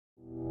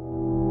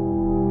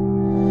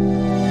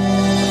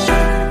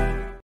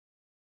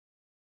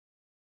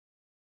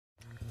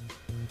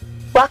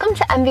Welcome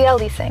to MVL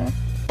Leasing.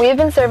 We have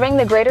been serving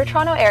the Greater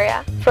Toronto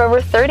Area for over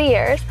 30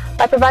 years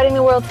by providing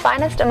the world's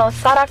finest and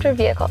most sought-after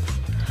vehicles.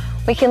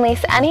 We can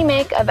lease any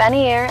make of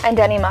any year and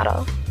any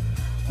model.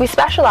 We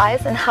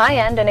specialize in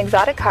high-end and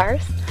exotic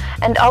cars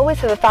and always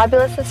have a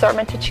fabulous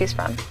assortment to choose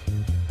from.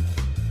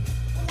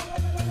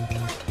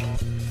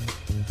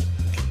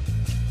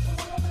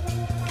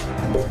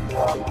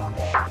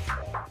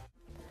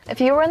 If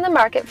you are in the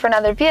market for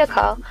another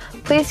vehicle,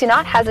 please do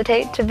not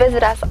hesitate to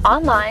visit us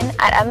online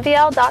at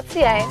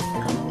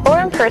mvl.ca or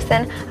in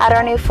person at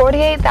our new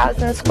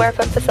 48,000 square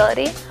foot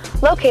facility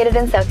located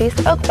in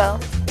Southeast Oakville.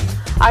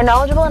 Our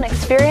knowledgeable and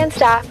experienced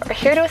staff are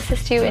here to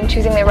assist you in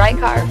choosing the right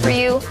car for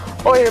you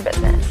or your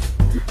business.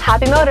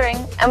 Happy motoring,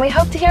 and we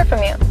hope to hear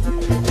from you.